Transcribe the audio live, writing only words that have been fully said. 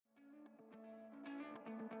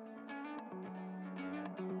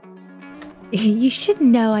You should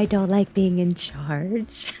know I don't like being in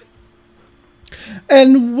charge.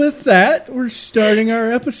 And with that, we're starting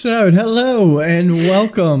our episode. Hello and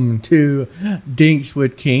welcome to Dinks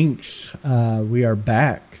with Kinks. We are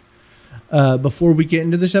back. Before we get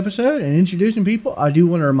into this episode and introducing people, I do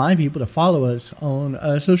want to remind people to follow us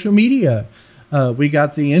on social media. We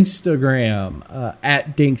got the Instagram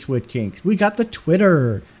at Dinks with Kinks. We got the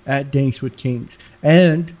Twitter at Dinks with Kinks.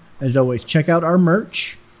 And as always, check out our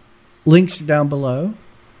merch. Links are down below.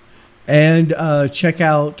 And check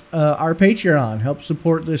out our Patreon. Help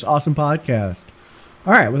support this awesome podcast.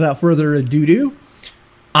 All right, without further ado,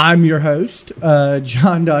 I'm your host,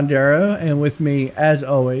 John Dondero. And with me, as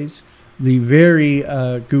always, the very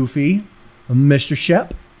goofy Mr.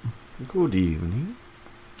 Shep. Good evening.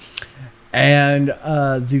 And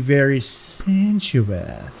the very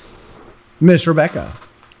sensuous Miss Rebecca.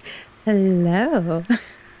 Hello.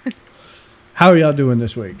 How are y'all doing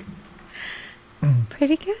this week?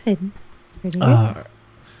 Pretty good. Pretty good.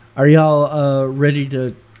 Are y'all ready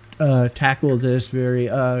to tackle this very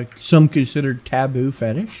some considered taboo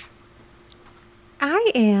fetish?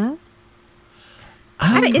 I am.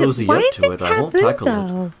 I'm cozy why up is to it it. I won't taboo, tackle it.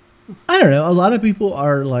 though? I don't know. A lot of people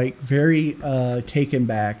are like very taken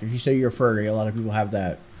back. If you say you're furry, a lot of people have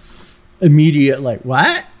that immediate like,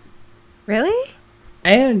 what? Really?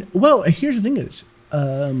 And well, here's the thing is,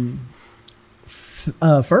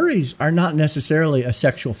 furries are not necessarily a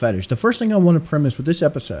sexual fetish. The first thing I want to premise with this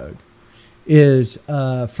episode is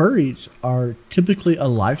furries are typically a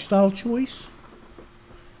lifestyle choice,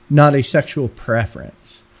 not a sexual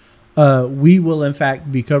preference. We will, in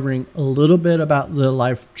fact, be covering a little bit about the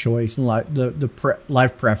life choice and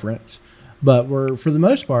life preference, but we're, for the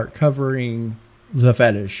most part, covering the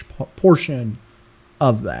fetish portion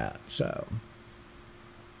of that. So,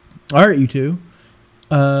 all right, you two.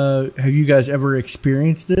 Have you guys ever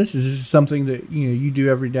experienced this? Is this something that you do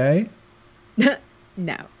every day? No.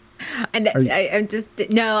 And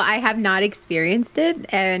I have not experienced it,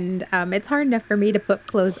 and it's hard enough for me to put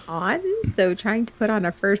clothes on, so trying to put on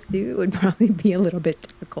a fursuit would probably be a little bit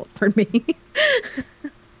difficult for me.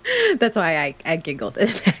 That's why I giggled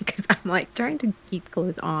at that, because I'm like, trying to keep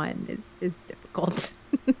clothes on is difficult.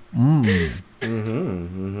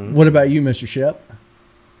 What about you, Mr. Shep?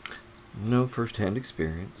 No first-hand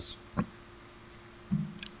experience.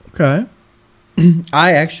 Okay.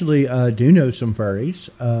 I actually do know some furries.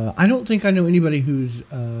 I don't think I know anybody whose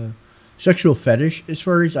sexual fetish is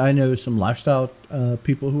furries. I know some lifestyle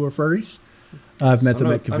people who are furries. I've met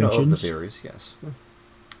them at conventions. I know of the furries, yes.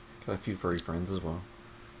 Got a few furry friends as well.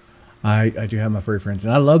 I do have my furry friends,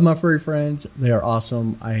 and I love my furry friends. They are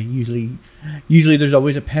awesome. I usually there's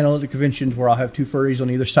always a panel at the conventions where I'll have two furries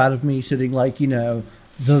on either side of me, sitting like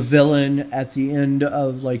the villain at the end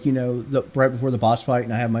of right before the boss fight,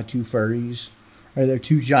 and I have my two furries. Right, they're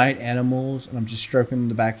two giant animals, and I'm just stroking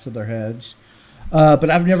the backs of their heads. But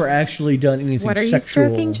I've never actually done anything sexual. What are you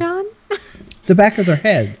stroking, John? The back of their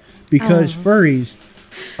head, because furries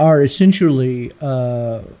are essentially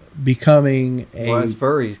becoming a. Well, as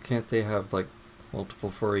furries, can't they have like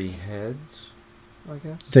multiple furry heads? I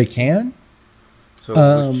guess they can. So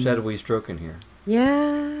which head are we stroking here?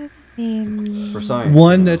 Yeah. For science.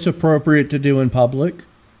 One that's appropriate to do in public.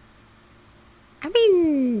 I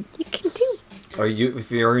mean, you can do if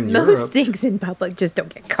you're in most Europe, things in public, just don't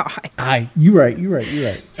get caught. You're right.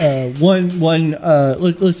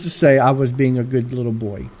 Let's just say I was being a good little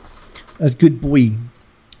boy, a good boy.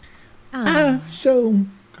 So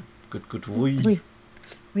good boy.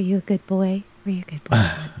 Were you a good boy?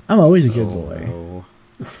 I'm always a good boy.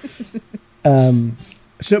 No.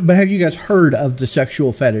 But have you guys heard of the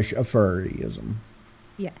sexual fetish of furryism?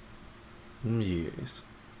 Yeah. Yes.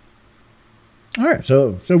 All right,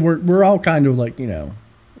 so we're all kind of like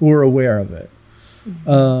we're aware of it.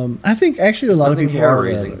 I think actually a lot of people are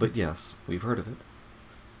aware of it. But yes, we've heard of it.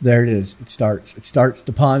 There it is. It starts.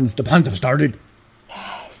 The puns have started.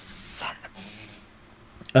 Yes.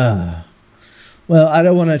 Well, I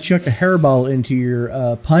don't want to chuck a hairball into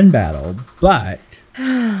your pun battle, but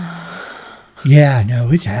yeah, no,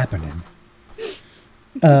 it's happening.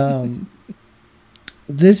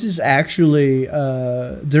 This is actually,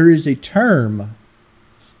 there is a term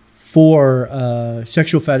for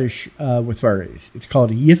sexual fetish with furries. It's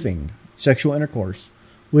called yiffing, sexual intercourse.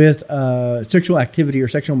 With sexual activity or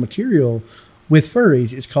sexual material with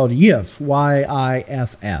furries is called yiff,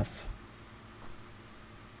 Y-I-F-F.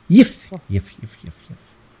 Yiff. Is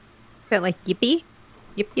that like yippee?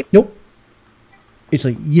 Yip. Nope. It's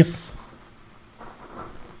like yiff.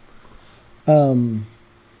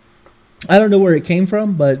 I don't know where it came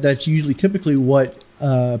from, but that's usually typically what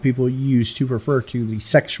people use to refer to the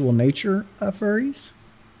sexual nature of furries.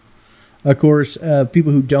 Of course,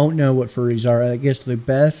 people who don't know what furries are, I guess the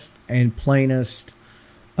best and plainest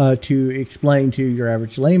to explain to your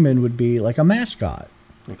average layman would be like a mascot.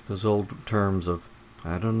 Like those old terms of,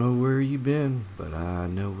 I don't know where you've been, but I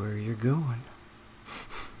know where you're going.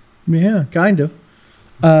 Yeah, kind of.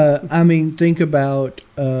 I mean, think about,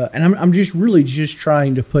 and I'm just really just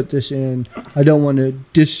trying to put this in. I don't want to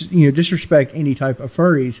disrespect any type of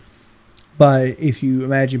furries, but if you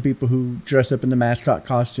imagine people who dress up in the mascot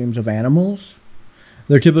costumes of animals,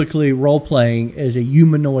 they're typically role playing as a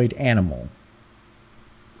humanoid animal,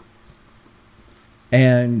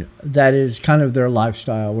 and that is kind of their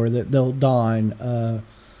lifestyle, where they'll don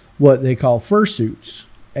what they call fursuits.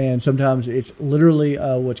 And sometimes it's literally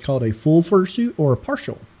what's called a full fursuit or a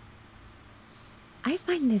partial. I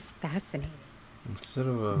find this fascinating. Instead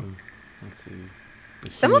of, let's see.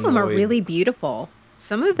 Some of them are really beautiful.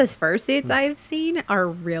 Some of the fursuits I've seen are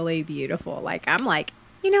really beautiful. Like, I'm like,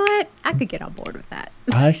 you know what? I could get on board with that.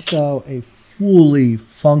 I saw a fully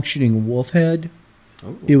functioning wolf head.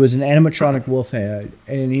 Oh. It was an animatronic wolf head,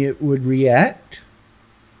 and it would react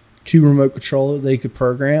to remote control that they could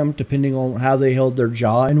program depending on how they held their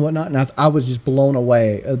jaw and whatnot. And I was just blown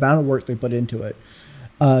away the amount of work they put into it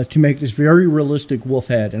to make this very realistic wolf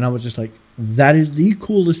head. And I was just like, that is the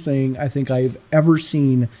coolest thing I think I've ever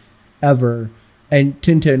seen ever. And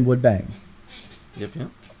Tintin would bang. Yep.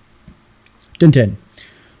 Tintin.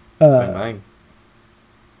 Bang.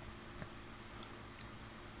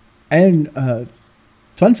 And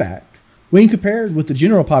fun fact, when compared with the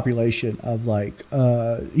general population of like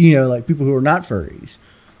people who are not furries,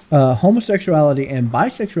 homosexuality and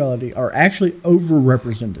bisexuality are actually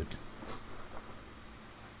overrepresented.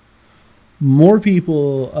 More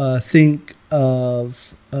people think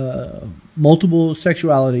of multiple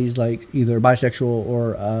sexualities, like either bisexual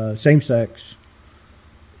or same-sex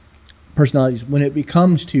personalities, when it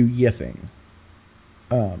becomes to yiffing.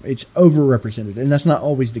 It's overrepresented, and that's not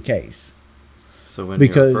always the case. So when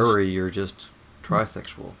you're furry, you're just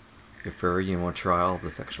trisexual. You're furry, you want to try all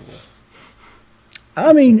the sexual.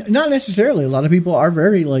 I mean, not necessarily. A lot of people are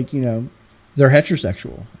very, they're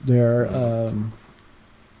heterosexual. They're,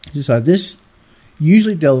 this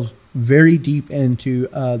usually delves very deep into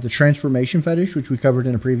the transformation fetish, which we covered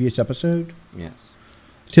in a previous episode. Yes.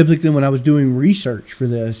 Typically, when I was doing research for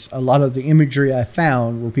this, a lot of the imagery I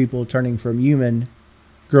found were people turning from human,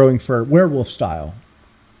 growing fur, werewolf style,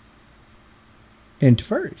 into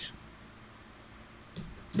furries.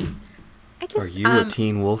 Are you a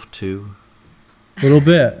teen wolf too? A little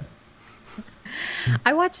bit.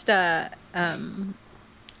 I watched a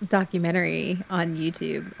documentary on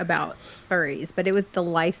YouTube about furries, but it was the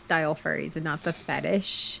lifestyle furries and not the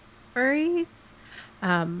fetish furries.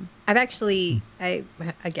 Again,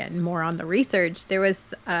 more on the research. There was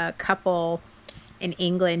a couple in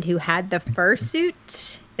England who had the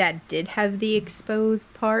fursuit that did have the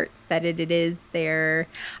exposed parts, that it is there.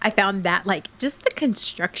 I found that, just the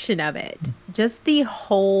construction of it, just the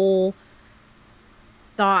whole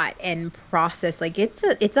thought and process,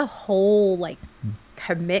 it's a whole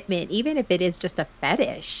commitment, even if it is just a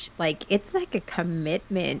fetish. It's like a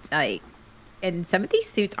commitment, and some of these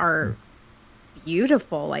suits are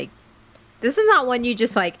beautiful. This is not one you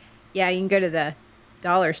just you can go to the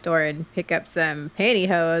dollar store and pick up some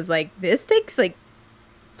pantyhose. This takes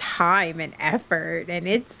time and effort, and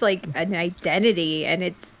it's an identity, and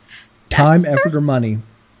it's time, effort, or money.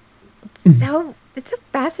 So it's a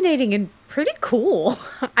fascinating and pretty cool.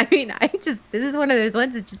 I mean, this is one of those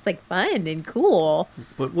ones that's just fun and cool.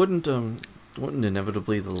 But wouldn't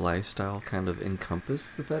inevitably the lifestyle kind of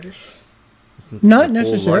encompass the fetish? Not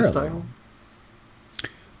necessarily.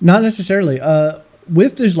 Not necessarily.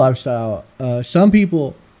 With this lifestyle, some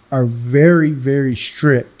people are very, very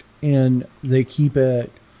strict, and they keep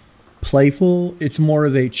it playful. It's more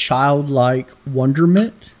of a childlike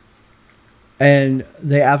wonderment, and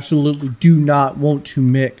they absolutely do not want to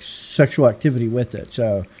mix sexual activity with it.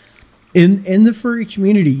 So in the furry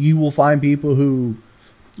community, you will find people who,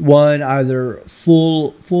 one, either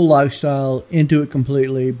full lifestyle, into it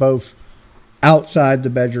completely, both outside the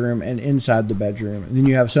bedroom and inside the bedroom. And then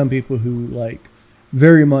you have some people who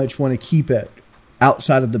very much want to keep it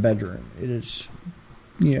outside of the bedroom. It is,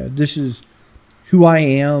 this is who I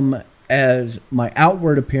am as my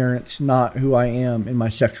outward appearance, not who I am in my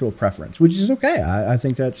sexual preference, which is okay. I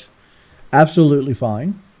think that's absolutely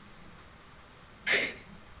fine.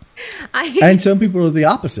 And some people are the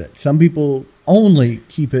opposite. Some people only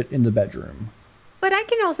keep it in the bedroom. But I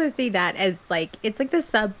can also see that as it's the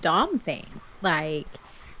sub-dom thing.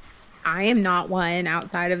 I am not one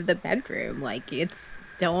outside of the bedroom. Like it's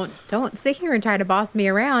don't sit here and try to boss me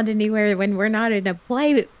around anywhere when we're not in a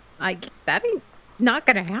play. Like that ain't not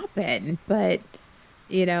gonna happen. But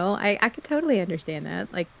I could totally understand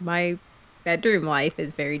that. Like my bedroom life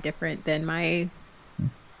is very different than my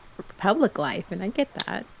public life, and I get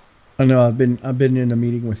that. I know. I've been in a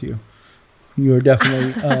meeting with you. You are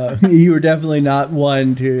definitely not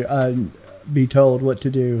one to be told what to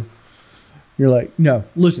do. You're like, no,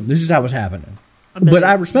 listen, this is how it's happening. But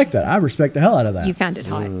I respect that. I respect the hell out of that. You found it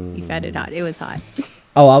hot. You found it hot. It was hot.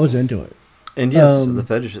 Oh, I was into it. And yes, the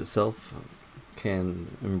fetish itself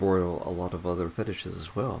can embroil a lot of other fetishes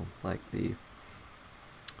as well, like the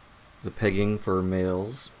pegging for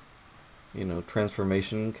males.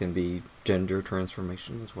 Transformation can be gender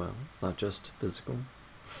transformation as well, not just physical.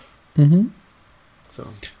 Mm-hmm. So,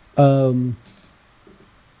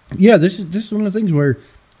 yeah, this is one of the things where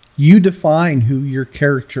you define who your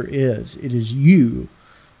character is. It is you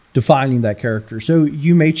defining that character. So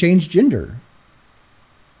you may change gender.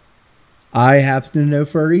 I happen to know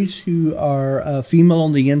furries who are female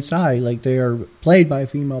on the inside, like they are played by a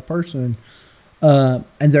female person, and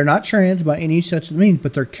they're not trans by any such means,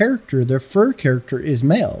 but their fur character is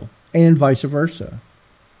male, and vice versa.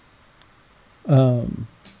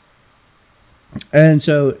 And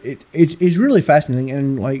so it's really fascinating,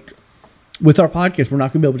 and like with our podcast, we're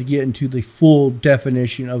not going to be able to get into the full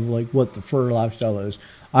definition of like what the fur lifestyle is.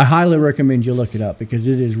 I highly recommend you look it up because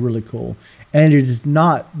it is really cool. And it is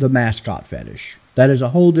not the mascot fetish. That is a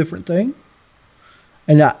whole different thing.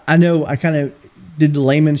 And I know I kind of did the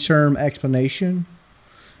layman's term explanation,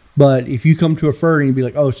 but if you come to a fur and you be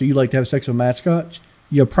like, oh, so you like to have sex with mascots,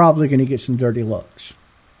 you're probably going to get some dirty looks.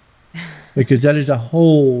 Because that is a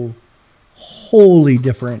wholly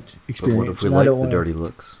different experience. But what if we like the dirty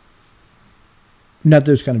looks? Not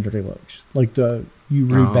those kind of dirty looks. Like the you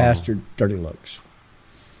rude bastard dirty looks.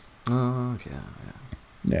 Oh, okay.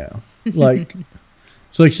 Yeah. Like,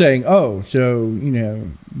 it's like saying, oh, so,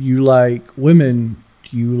 you like women,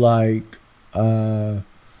 do you like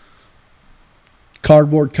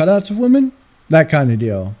cardboard cutouts of women? That kind of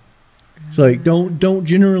deal. It's like, don't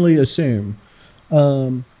generally assume.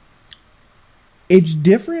 It's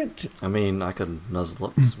different. I mean, I could nuzzle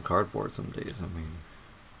up some cardboard some days.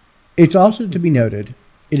 It's also to be noted,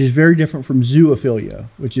 it is very different from zoophilia,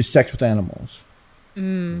 which is sex with animals.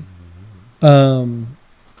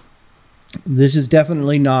 This is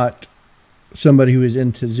definitely not somebody who is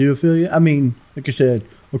into zoophilia. I mean, like I said,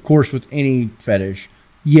 of course, with any fetish,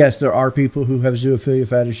 yes, there are people who have zoophilia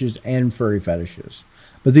fetishes and furry fetishes.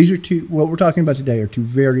 But these are what we're talking about today are two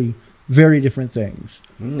very, very different things.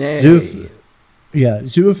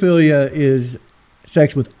 Zoophilia is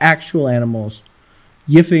sex with actual animals.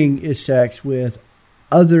 Yiffing is sex with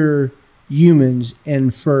other humans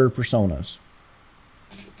and fur personas.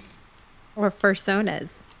 Or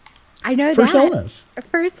fursonas. I know fursonas.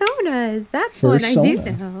 That. Fursonas. That's one I do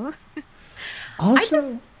know.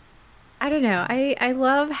 Also, I don't know. I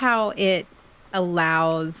love how it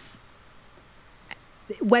allows,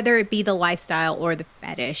 whether it be the lifestyle or the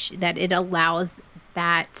fetish, that it allows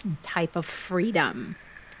that type of freedom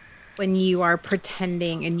when you are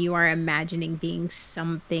pretending and you are imagining being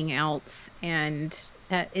something else, and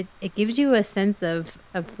that it gives you a sense of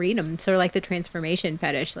freedom. Sort of like the transformation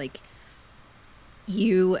fetish, like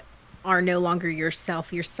you are no longer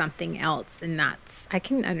yourself, you're something else. And I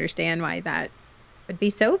can understand why that would be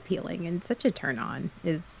so appealing and such a turn on,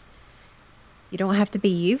 is you don't have to be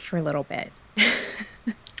you for a little bit.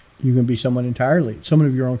 You can be someone entirely, someone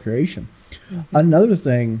of your own creation. Mm-hmm. Another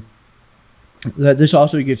thing that this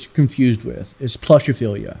also gets confused with is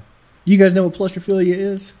plushophilia. You guys know what plushophilia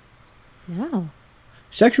is? No.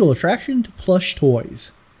 Sexual attraction to plush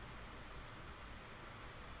toys.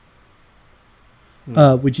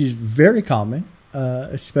 Which is very common,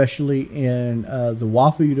 especially in the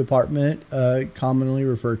wafu department, commonly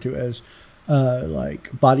referred to as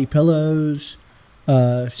like body pillows,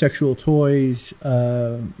 sexual toys,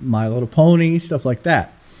 My Little Pony, stuff like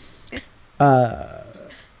that. My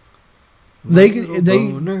Little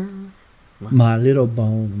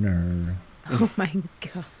Boner. Oh my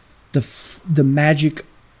God. The magic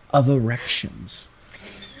of erections.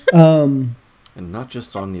 And not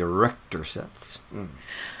just on the erector sets.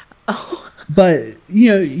 Oh. But,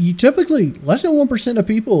 you typically, less than 1% of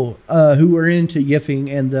people who are into yiffing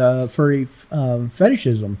and the furry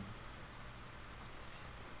fetishism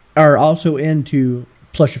are also into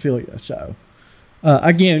plushophilia. So,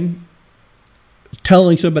 again,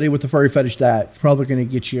 telling somebody with a furry fetish that's probably going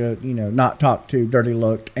to get you, not talked to, dirty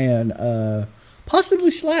looked, and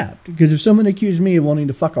possibly slapped. Because if someone accused me of wanting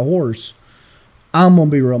to fuck a horse, I'm gonna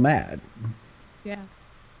be real mad. Yeah.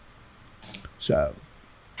 So,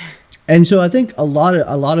 and so I think a lot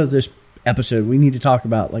of this episode we need to talk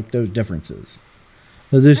about like those differences.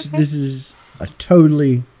 So this is a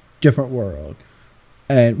totally different world,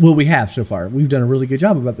 and we have so far. We've done a really good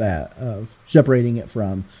job about that, of separating it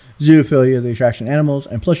from zoophilia, the attraction to animals,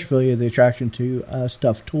 and plushophilia, the attraction to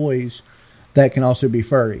stuffed toys that can also be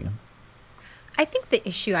furry. I think the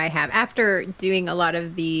issue I have after doing a lot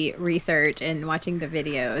of the research and watching the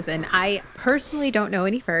videos, and I personally don't know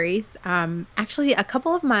any furries. Actually, a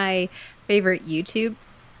couple of my favorite YouTube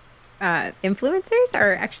influencers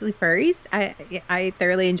are actually furries. I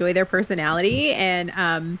thoroughly enjoy their personality,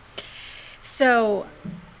 and so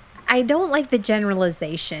I don't like the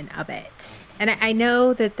generalization of it. And I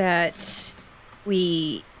know that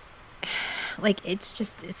we like, it's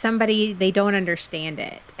just somebody, they don't understand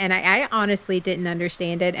it. And I honestly didn't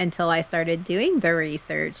understand it until I started doing the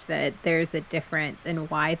research, that there's a difference in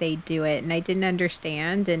why they do it. And I didn't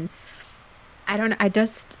understand. And I don't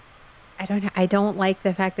like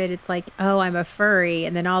the fact that it's like, oh, I'm a furry.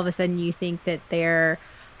 And then all of a sudden you think that they're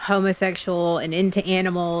homosexual and into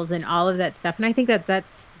animals and all of that stuff. And I think that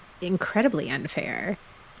that's incredibly unfair.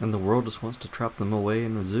 And the world just wants to trap them away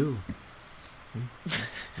in a zoo.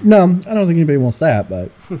 No, I don't think anybody wants that, but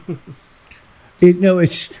it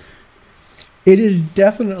is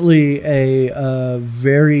definitely a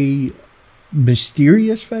very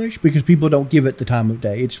mysterious fetish because people don't give it the time of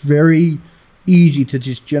day. It's very easy to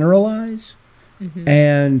just generalize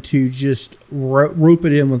and to just rope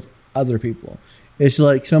it in with other people. It's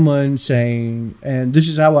like someone saying, and this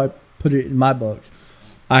is how I put it in my books,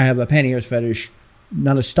 I have a pantyhose fetish,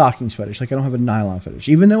 not a stockings fetish. Like, I don't have a nylon fetish.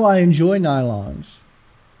 Even though I enjoy nylons,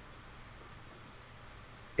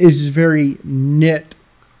 it's very niche.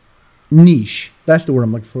 That's the word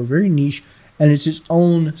I'm looking for. Very niche. And it's its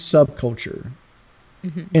own subculture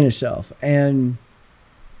in itself. And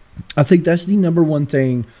I think that's the number one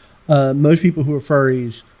thing most people who are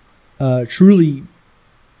furries truly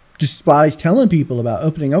despise telling people about,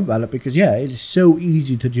 opening up about it, because, yeah, it is so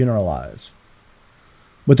easy to generalize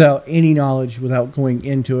without any knowledge, without going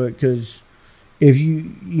into it. Because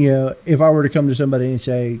if I were to come to somebody and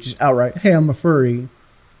say just outright, hey, I'm a furry,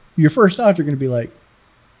 your first thoughts are going to be like,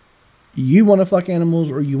 you want to fuck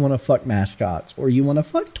animals, or you want to fuck mascots, or you want to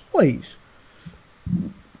fuck toys.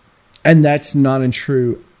 And that's not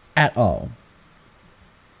true at all.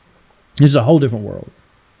 This is a whole different world.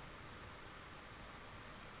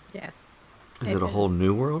 Yes. Is it a whole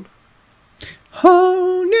new world?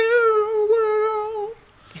 Whole new world.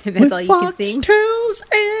 That's with all you can sing? Foxtails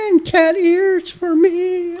and cat ears for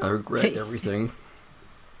me. I regret everything.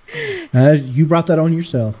 You brought that on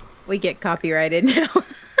yourself. We get copyrighted now.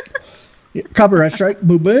 Yeah, copyright strike.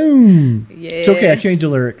 Boom, boom. Yeah. It's okay. I changed the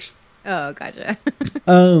lyrics. Oh, gotcha.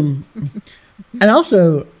 And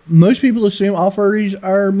also, most people assume all furries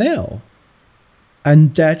are male.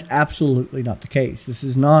 And that's absolutely not the case. This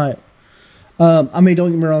is not... don't get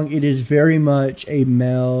me wrong. It is very much a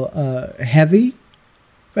male heavy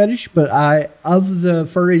fetish. But of the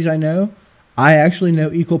furries I know, I actually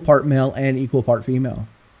know equal part male and equal part female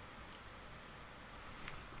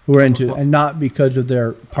who are into it, and not because of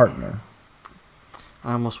their partner.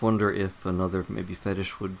 I almost wonder if another maybe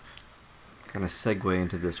fetish would kind of segue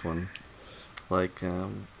into this one. Like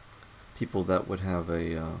people that would have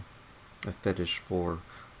a fetish for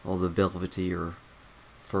all the velvety or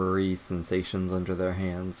furry sensations under their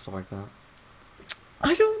hands, stuff like that.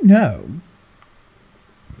 I don't know.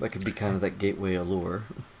 That could be kind of that gateway allure.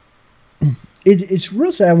 It's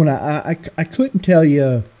real sad when I couldn't tell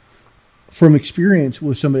you from experience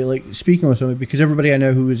with somebody, like speaking with somebody, because everybody I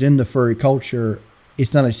know who is in the furry culture,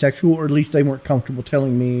 it's not asexual, or at least they weren't comfortable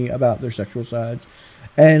telling me about their sexual sides.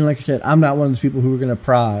 And like I said, I'm not one of those people who are going to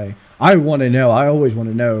pry. I want to know. I always want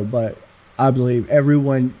to know, but I believe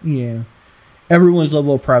everyone's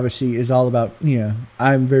level of privacy is all about,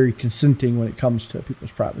 I'm very consenting when it comes to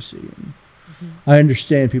people's privacy. And I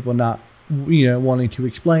understand people not, wanting to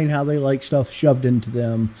explain how they like stuff shoved into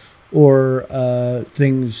them, or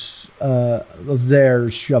things of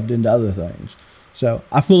theirs shoved into other things. So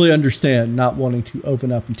I fully understand not wanting to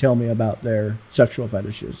open up and tell me about their sexual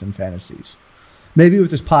fetishes and fantasies. Maybe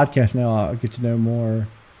with this podcast now, I'll get to know more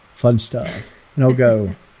fun stuff. And I'll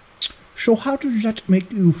go, so how does that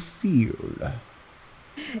make you feel?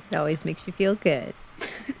 It always makes you feel good.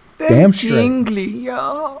 Damn straight. Jingly,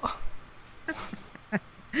 yeah.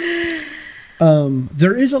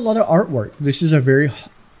 There is a lot of artwork. This is a very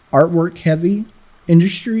artwork heavy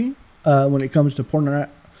industry when it comes to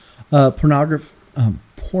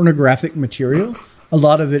pornographic material. A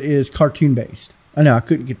lot of it is cartoon based. I know I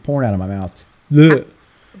couldn't get porn out of my mouth. But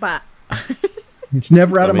it's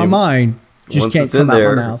never out of my mind. Just once can't it's in come out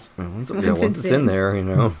there, my mouth. Once it's in there,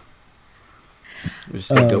 you just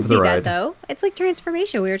gotta go for the see ride. that though? It's like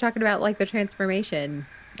transformation. We were talking about like the transformation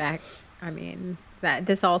back. I mean, that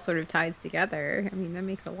this all sort of ties together. I mean, that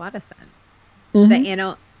makes a lot of sense.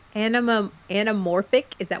 The anamorphic,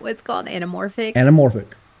 is that what it's called? Anamorphic.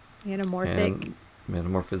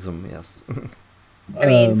 Metamorphism, yes. I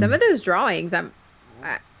mean, some of those drawings,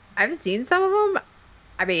 I've seen some of them.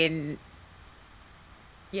 I mean,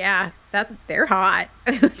 yeah, they're hot.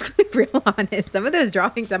 Let's be real honest. Some of those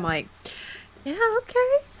drawings, I'm like, yeah,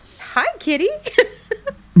 okay. Hi, kitty.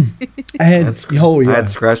 I had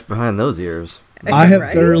scratched behind those ears. I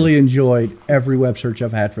have thoroughly enjoyed every web search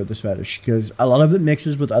I've had for this fetish because a lot of it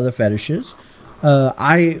mixes with other fetishes.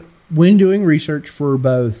 When doing research for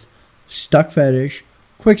both stuck fetish,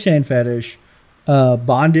 quicksand fetish,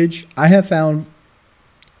 bondage, I have found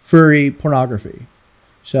furry pornography.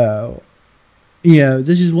 So,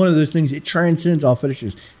 this is one of those things. It transcends all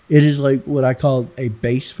fetishes. It is like what I call a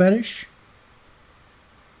base fetish.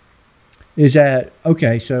 Is that,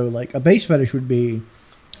 okay, so like a base fetish would be,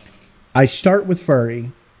 I start with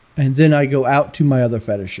furry, and then I go out to my other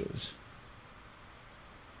fetishes.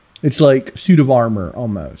 It's like suit of armor,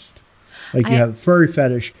 almost. Like you have furry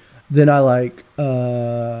fetish, then I like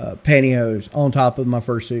pantyhose on top of my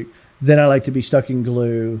fursuit. Then I like to be stuck in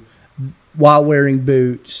glue while wearing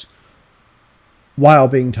boots, while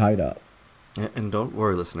being tied up. And don't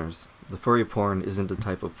worry, listeners. The furry porn isn't a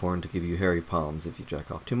type of porn to give you hairy palms if you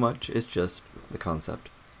jack off too much. It's just the concept.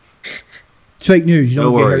 It's fake news. You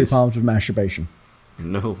don't get hairy palms with masturbation.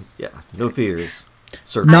 No fears.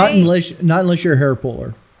 Not unless you're a hair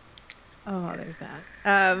puller. Oh, there's that.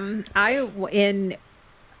 In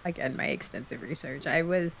again my extensive research, I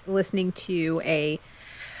was listening to a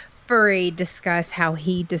furry discuss how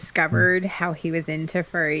he discovered how he was into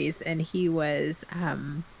furries, and he was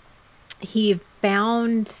he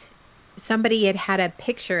found somebody had a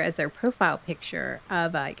picture as their profile picture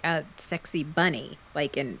of like a sexy bunny,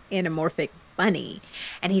 like an anamorphic bunny,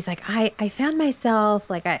 and he's like, I found myself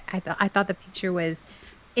like I thought the picture was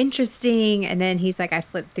interesting, and then he's like, I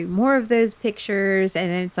flipped through more of those pictures, and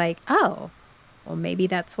then it's like, oh, well, maybe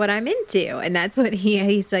that's what I'm into, and that's what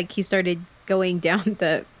he's like. He started going down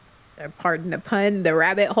the pardon the pun, the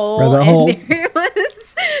rabbit hole, and there it was.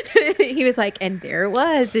 He was like, and there it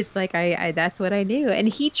was. It's like I that's what I knew, and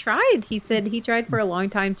he tried. He said he tried for a long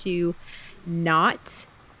time to not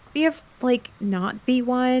be not be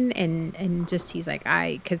one, and just he's like,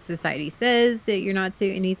 because society says that you're not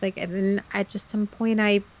to, and he's like, and then at just some point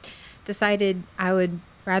I decided I would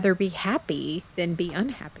rather be happy than be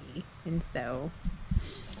unhappy, and so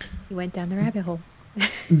he went down the rabbit hole.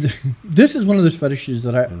 This is one of those fetishes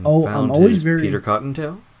that I'm always very Peter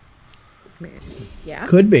Cottontail. Yeah,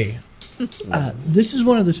 could be. This is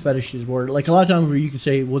one of those fetishes where, like, a lot of times where you can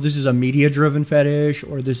say, well, this is a media-driven fetish,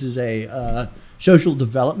 or this is a social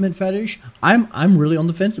development fetish. I'm really on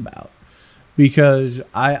the fence about, because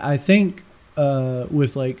I think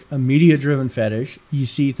with like a media-driven fetish, you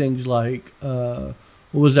see things like what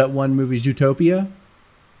was that one movie, Zootopia?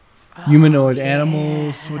 Humanoid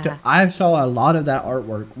animals. I saw a lot of that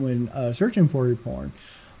artwork when searching for your porn,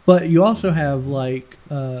 but you also have like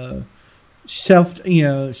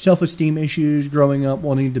self-esteem issues growing up,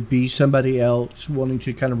 wanting to be somebody else, wanting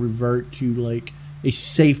to kind of revert to like a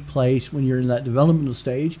safe place when you're in that developmental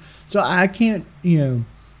stage. So I can't,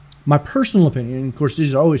 my personal opinion, of course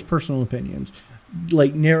these are always personal opinions,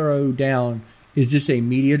 like narrow down, is this a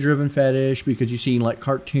media-driven fetish because you've seen like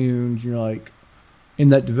cartoons, you're like in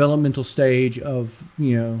that developmental stage of,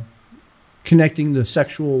 connecting the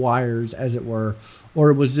sexual wires, as it were,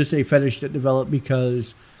 or was this a fetish that developed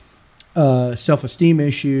because self-esteem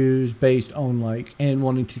issues based on like, and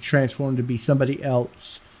wanting to transform to be somebody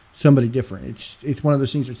else, somebody different? It's one of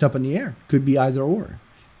those things that's up in the air. Could be either or,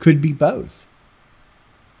 could be both.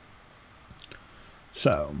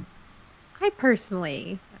 So I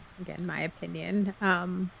personally, again, my opinion,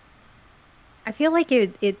 I feel like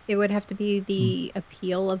it would have to be the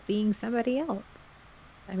appeal of being somebody else.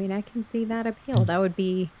 I mean, I can see that appeal. That would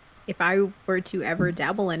be, if I were to ever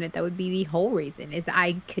dabble in it, that would be the whole reason, is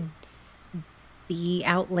I could be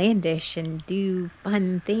outlandish and do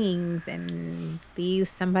fun things and be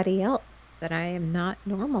somebody else that I am not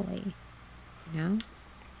normally,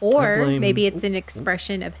 Or maybe it's an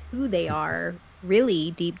expression of who they are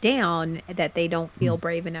really deep down that they don't feel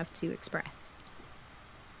brave enough to express.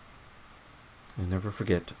 And never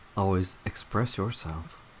forget, always express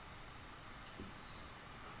yourself.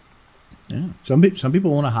 Yeah, some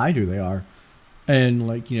people want to hide who they are, and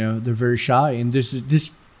like they're very shy. And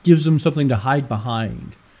this gives them something to hide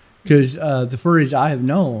behind. Because the furries I have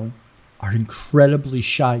known are incredibly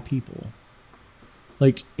shy people.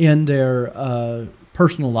 Like in their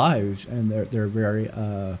personal lives, and they're very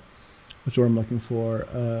what's what I'm looking for,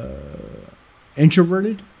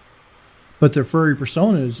 introverted, but their furry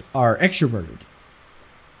personas are extroverted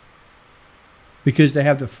because they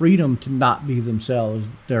have the freedom to not be themselves.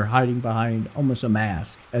 They're hiding behind almost a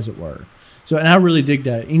mask, as it were. So, and I really dig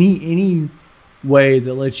that. Any way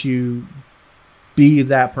that lets you be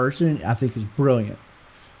that person, I think is brilliant.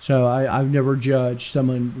 So I've never judged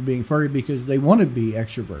someone being furry because they want to be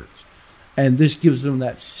extroverts. And this gives them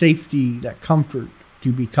that safety, that comfort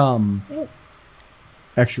to become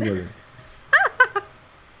extroverted.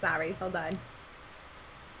 Sorry, hold on.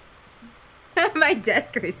 My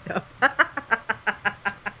desk raised up.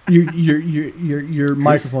 Your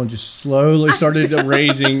microphone just slowly started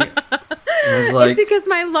raising. I was like, it's because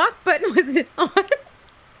my lock button wasn't on.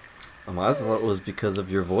 I thought it was because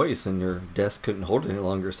of your voice and your desk couldn't hold it any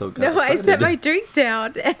longer, so it got No, excited. I set my drink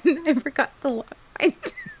down and I forgot to lock my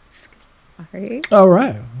desk. Sorry. All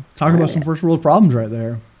right. Talk about some first world problems right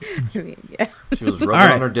there. I mean, yeah. She was rubbing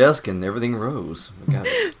right. on her desk and everything rose. Got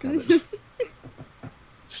it.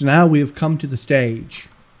 So now we have come to the stage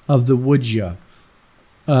of the Would Ya.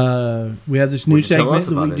 We have this new Would you tell segment us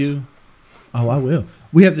that we about it? do. Oh, I will.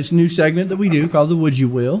 We have this new segment that we do called the Would You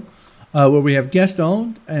Will, where we have guest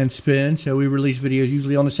on and spin. So we release videos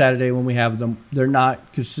usually on a Saturday when we have them. They're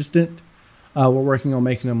not consistent. We're working on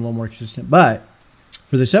making them a little more consistent. But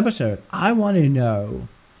for this episode, I want to know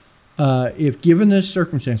if given the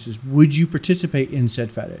circumstances, would you participate in said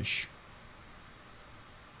fetish?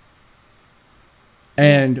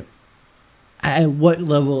 And at what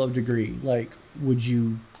level of degree? Like, would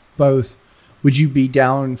you be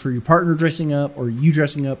down for your partner dressing up, or you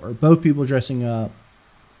dressing up, or both people dressing up?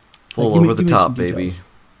 Full Like, over the give me some top, baby. details.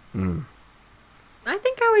 I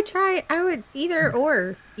think I would either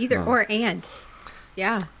or and.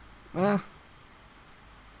 Yeah. I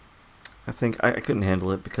think I couldn't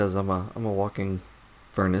handle it because I'm a walking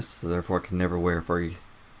furnace, so therefore I can never wear a furry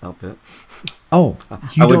outfit. Oh,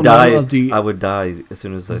 I would die. Know of the, I would die as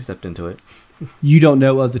soon as I stepped into it. you don't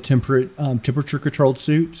know of the temperature controlled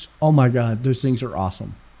suits? Oh my God, those things are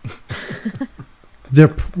awesome.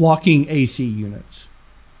 They're walking AC units.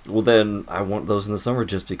 Well, then I want those in the summer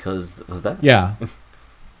just because of that. Yeah,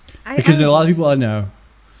 because a lot of people I know.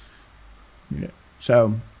 Yeah.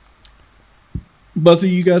 So, both of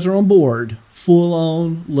you guys are on board. Full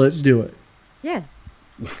on, let's do it. Yeah.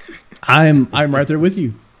 I'm right there with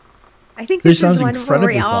you. I think This this sounds is one where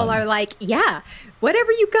incredibly we all fun. are like, yeah,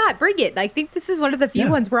 whatever you got, bring it. I think this is one of the few Yeah.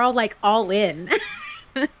 ones we're all like all in.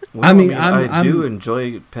 Well, I mean, I do I'm-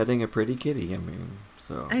 enjoy petting a pretty kitty. I mean,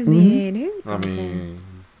 so I mean, who I doesn't? mean,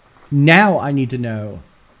 Now I need to know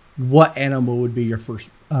what animal would be your first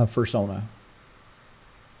fursona.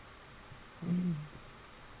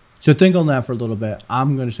 So think on that for a little bit.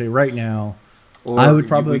 I'm going to say right now, or I would we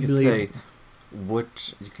probably could say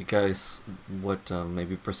what you could guys what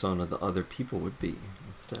maybe persona the other people would be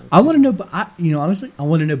instead. I want to know, honestly, I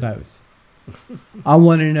want to know both. I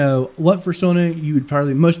want to know what fursona you would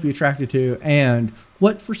probably most be attracted to, and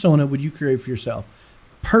what fursona would you create for yourself.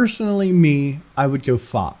 Personally, me, I would go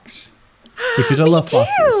fox because I love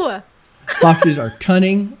foxes. Ew! Foxes are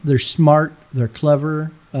cunning, they're smart, they're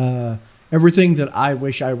clever, everything that I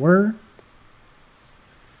wish I were.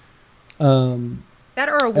 That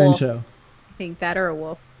or a And wolf. so, I think that or a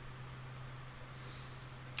wolf.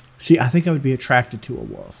 see, I think I would be attracted to a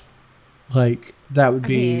wolf. Like that would I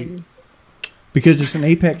be mean, because it's an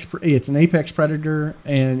apex predator,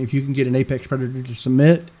 and if you can get an apex predator to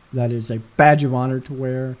submit, that is a badge of honor to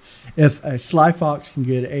wear. If a sly fox can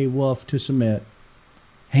get a wolf to submit,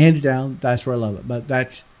 hands down, that's where I love it. But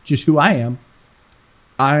that's just who I am.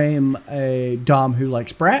 I am a dom who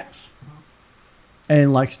likes brats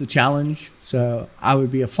and likes the challenge, so I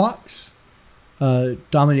would be a fox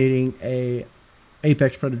dominating a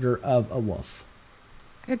apex predator of a wolf.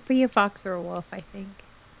 I'd be a fox or a wolf, I think.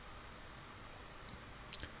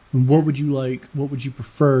 And what would you like? What would you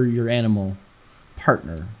prefer your animal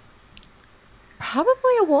partner?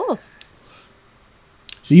 Probably a wolf.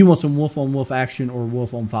 So you want some wolf on wolf action or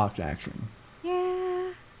wolf on fox action?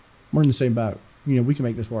 Yeah. We're in the same boat. We can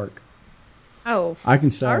make this work. Oh. I can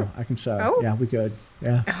sew. Are- I can sew. Oh. Yeah, we could.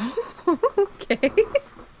 Yeah. Okay.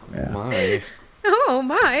 Yeah. My, Oh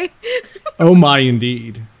my. Oh my,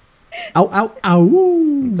 indeed. Ow, ow,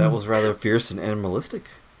 ow. that was rather fierce and animalistic.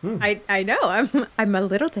 I know. I'm a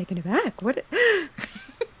little taken aback. What?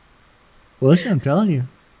 Listen, I'm telling you.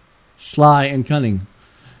 Sly and cunning.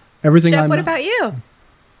 Everything Jeff, I'm what not. about you?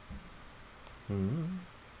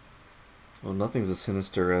 Well, nothing's as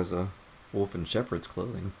sinister as a wolf in shepherd's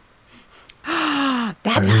clothing.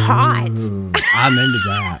 That's hot. I'm into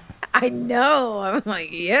that. I know. I'm like,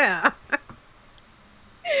 yeah.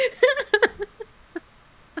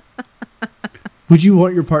 Would you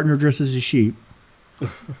want your partner dressed as a sheep?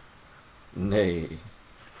 Nay.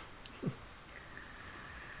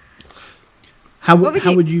 How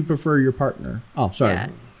would you prefer your partner? Oh, sorry. Yeah.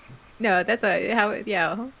 No, that's what is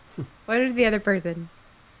the other person?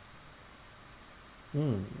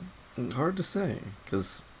 Hard to say,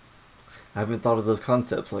 because I haven't thought of those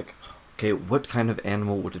concepts. Like, okay, what kind of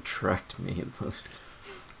animal would attract me the most?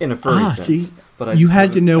 In a furry sense. See, but you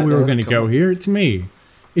had to know we were going to go here. It's me.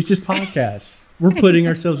 It's this podcast. We're putting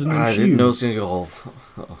ourselves in their shoes. I didn't know it was going to go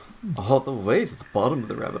all the way to the bottom of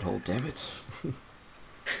the rabbit hole. Damn it.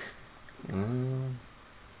 I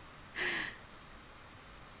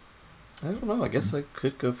don't know. I guess I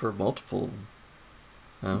could go for multiple.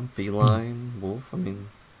 Feline, wolf. I mean,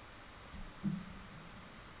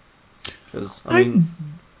 because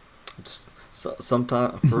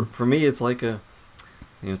sometimes for me it's like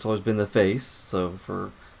it's always been the face. So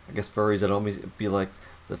for I guess furries, it'd always be like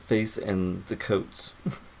the face and the coats,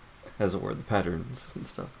 as it were, the patterns and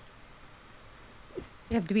stuff.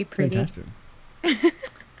 You have to be pretty. Fantastic.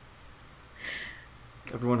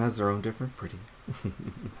 Everyone has their own different pretty.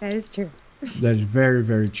 That is true. That is very,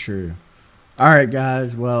 very true. All right,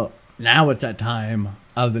 guys. Well, now it's that time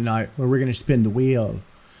of the night where we're going to spin the wheel.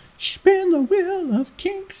 Spin the wheel of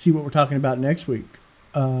kinks. See what we're talking about next week.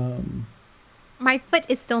 My foot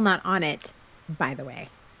is still not on it, by the way.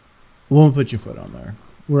 Won't put your foot on there.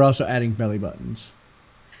 We're also adding belly buttons.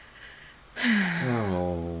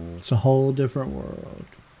 Oh. It's a whole different world.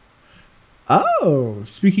 Oh,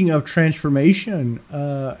 speaking of transformation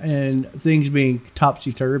and things being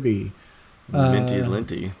topsy-turvy. Minty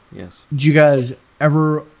linty, yes. Did you guys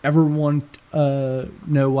ever want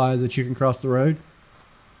know why the chicken crossed the road?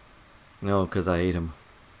 No, because I ate him.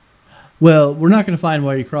 Well, we're not going to find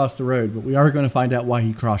why he crossed the road, but we are going to find out why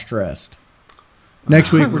he cross-dressed.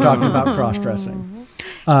 Next week, we're talking about cross-dressing.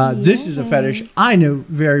 This is a fetish I know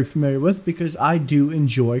very familiar with because I do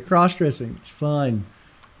enjoy cross-dressing. It's fun.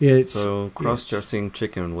 So cross-dressing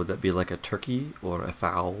chicken, would that be like a turkey or a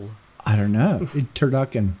fowl? I don't know.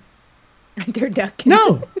 Turducken. Turducken.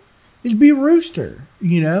 No, it'd be a rooster.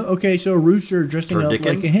 Okay, so a rooster dressing up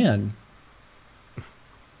like a hen.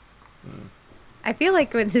 I feel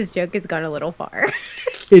like this joke has gone a little far.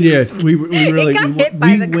 It did. We really got hit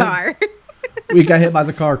by the car. We got hit by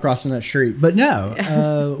the car crossing that street. But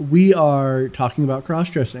no, we are talking about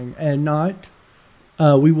cross-dressing and not.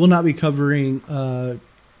 We will not be covering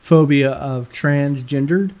phobia of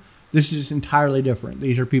transgendered. This is entirely different.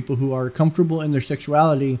 These are people who are comfortable in their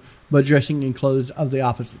sexuality but dressing in clothes of the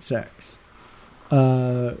opposite sex.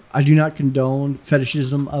 I do not condone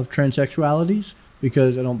fetishism of transsexualities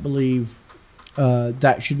because I don't believe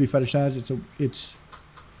that should be fetishized. It's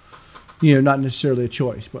not necessarily a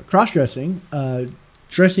choice. But cross-dressing,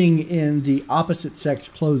 dressing in the opposite sex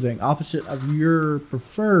clothing, opposite of your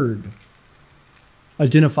preferred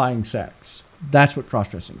identifying sex. That's what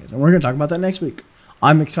cross-dressing is. And we're going to talk about that next week.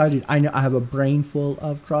 I'm excited. I know I have a brain full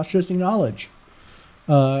of cross-dressing knowledge.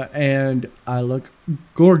 And I look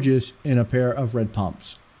gorgeous in a pair of red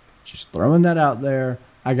pumps. Just throwing that out there.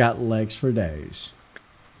 I got legs for days.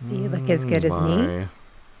 Do you look as good as me?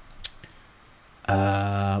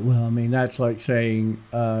 Well, I mean, that's like saying,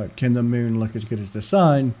 can the moon look as good as the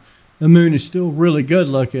sun? The moon is still really good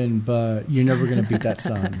looking, but you're never going to beat that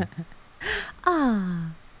sun.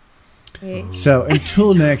 So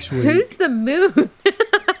until next week. Who's the moon?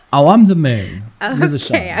 Oh, I'm the moon. You're the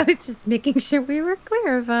sun. Okay, I was just making sure we were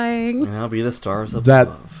clarifying. And I'll be the stars up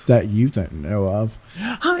above. That you know of.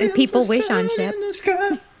 And people wish on ship.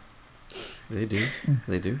 They do.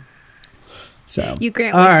 They do. So you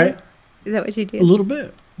grant all wishes? right. Is that what you do? A little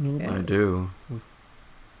bit. I do.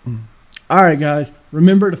 All right, guys.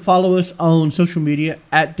 Remember to follow us on social media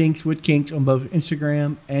at Dinks with Kinks on both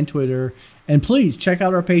Instagram and Twitter. And please check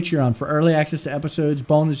out our Patreon for early access to episodes,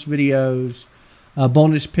 bonus videos,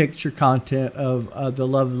 bonus picture content of the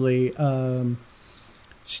lovely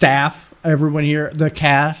staff, everyone here, the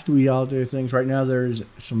cast. We all do things right now. There's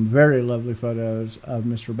some very lovely photos of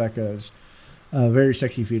Miss Rebecca's very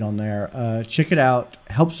sexy feet on there. Check it out.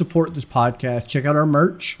 Help support this podcast. Check out our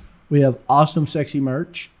merch. We have awesome, sexy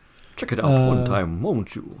merch. Check it out one time,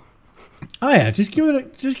 won't you? Oh yeah, just give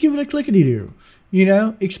it a clickety-doo.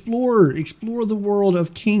 Explore the world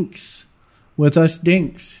of kinks with us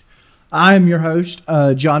dinks. I'm your host,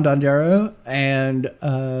 John Dondero, and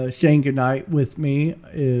saying goodnight with me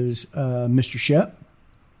is Mr. Shep.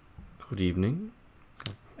 Good evening.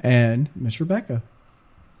 and Miss Rebecca.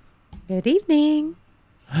 Good evening.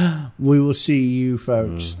 We will see you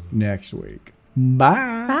folks next week.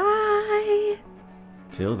 Bye. Bye.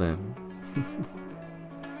 Till then.